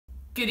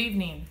Good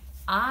evening.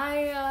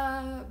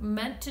 I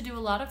meant to do a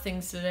lot of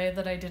things today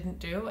that I didn't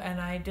do, and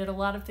I did a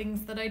lot of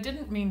things that I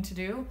didn't mean to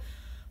do,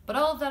 but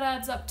all of that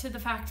adds up to the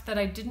fact that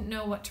I didn't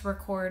know what to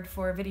record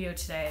for a video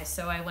today,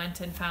 so I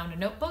went and found a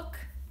notebook,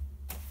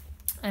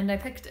 and I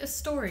picked a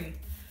story.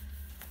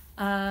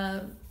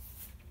 I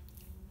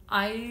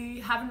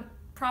haven't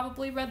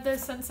probably read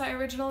this since I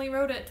originally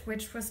wrote it,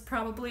 which was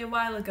probably a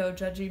while ago,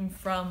 judging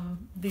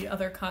from the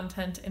other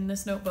content in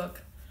this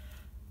notebook.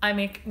 I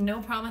make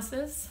no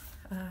promises.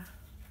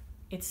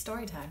 It's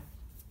story time.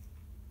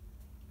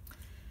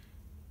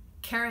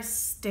 Kara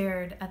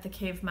stared at the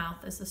cave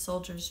mouth as the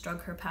soldiers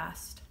drug her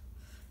past.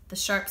 The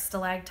sharp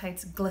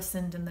stalactites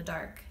glistened in the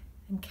dark,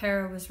 and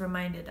Kara was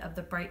reminded of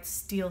the bright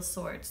steel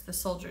swords the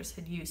soldiers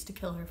had used to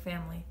kill her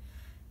family,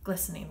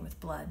 glistening with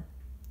blood.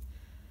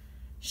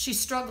 She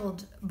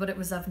struggled, but it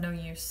was of no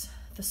use.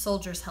 The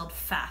soldiers held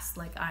fast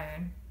like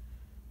iron.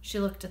 She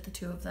looked at the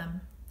two of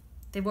them.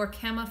 They wore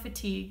camo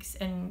fatigues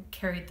and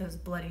carried those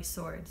bloody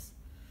swords.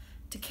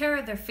 To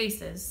Kara, their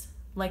faces,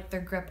 like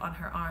their grip on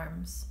her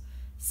arms,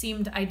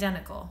 seemed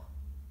identical.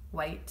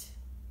 White,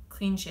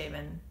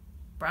 clean-shaven,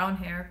 brown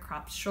hair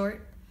cropped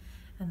short,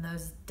 and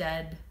those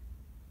dead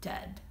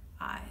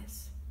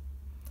eyes.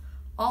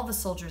 All the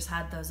soldiers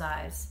had those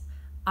eyes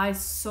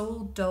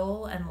so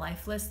dull and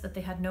lifeless that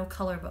they had no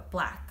color but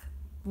black,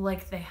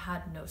 like they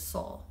had no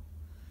soul.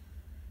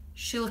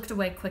 She looked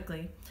away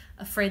quickly,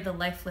 afraid the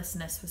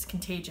lifelessness was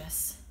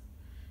contagious.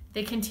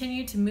 They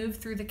continued to move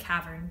through the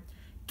cavern,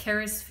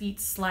 Kara's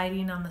feet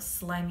sliding on the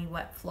slimy,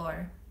 wet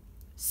floor.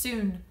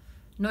 Soon,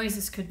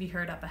 noises could be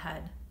heard up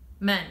ahead.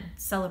 Men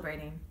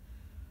celebrating.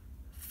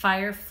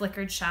 Fire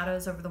flickered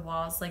shadows over the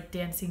walls like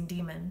dancing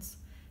demons.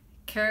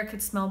 Kara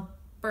could smell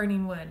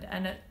burning wood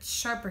and a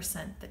sharper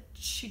scent that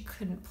she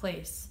couldn't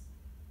place,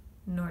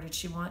 nor did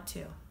she want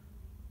to.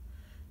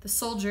 The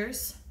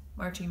soldiers,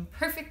 marching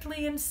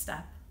perfectly in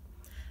step,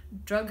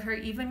 drug her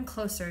even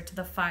closer to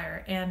the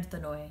fire and the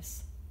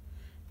noise.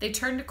 They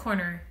turned a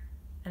corner,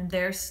 and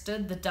there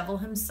stood the devil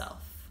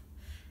himself,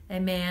 a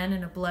man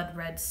in a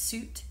blood-red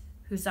suit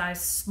whose eyes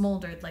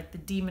smoldered like the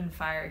demon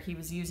fire he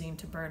was using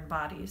to burn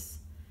bodies.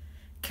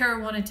 Kara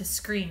wanted to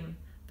scream,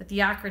 but the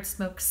acrid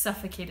smoke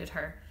suffocated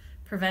her,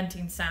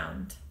 preventing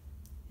sound.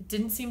 It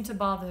didn't seem to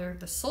bother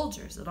the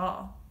soldiers at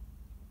all.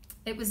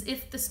 It was as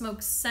if the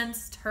smoke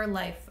sensed her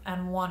life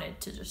and wanted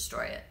to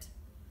destroy it.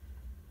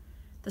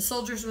 The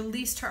soldiers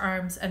released her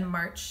arms and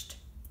marched,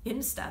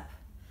 in step,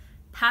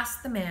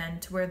 past the man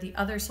to where the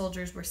other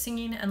soldiers were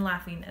singing and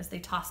laughing as they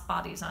tossed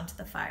bodies onto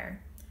the fire.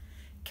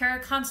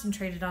 Kara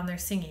concentrated on their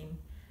singing,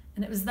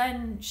 and it was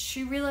then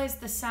she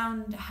realized the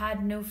sound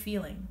had no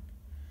feeling.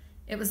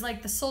 It was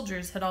like the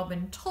soldiers had all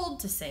been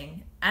told to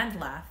sing and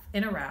laugh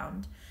in a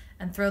round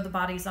and throw the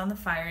bodies on the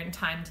fire in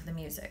time to the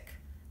music.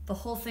 The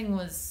whole thing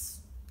was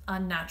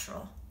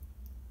unnatural.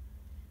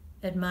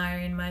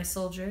 "Admiring my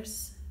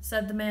soldiers,"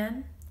 said the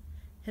man.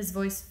 His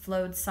voice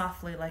flowed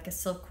softly like a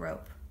silk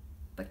rope.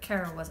 But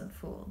Kara wasn't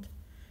fooled.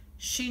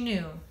 She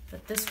knew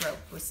that this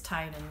rope was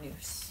tying a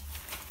noose.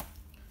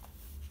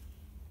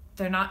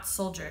 "They're not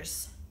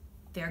soldiers.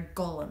 They're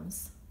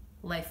golems,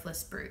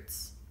 lifeless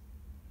brutes."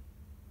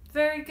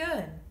 "Very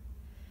good.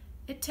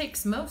 It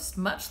takes most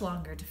much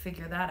longer to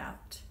figure that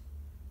out.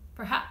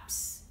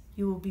 Perhaps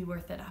you will be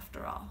worth it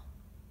after all."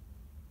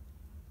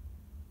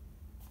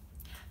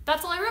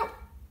 That's all I wrote.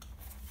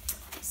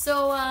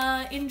 So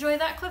enjoy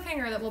that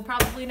cliffhanger that will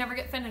probably never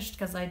get finished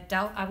because I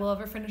doubt I will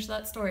ever finish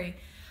that story.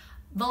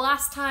 The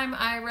last time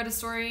I read a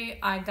story,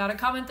 I got a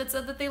comment that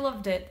said that they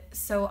loved it,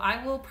 so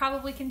I will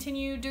probably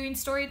continue doing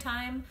story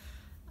time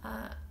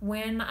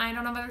when I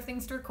don't have other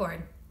things to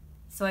record.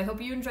 So I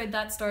hope you enjoyed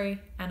that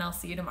story, and I'll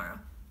see you tomorrow.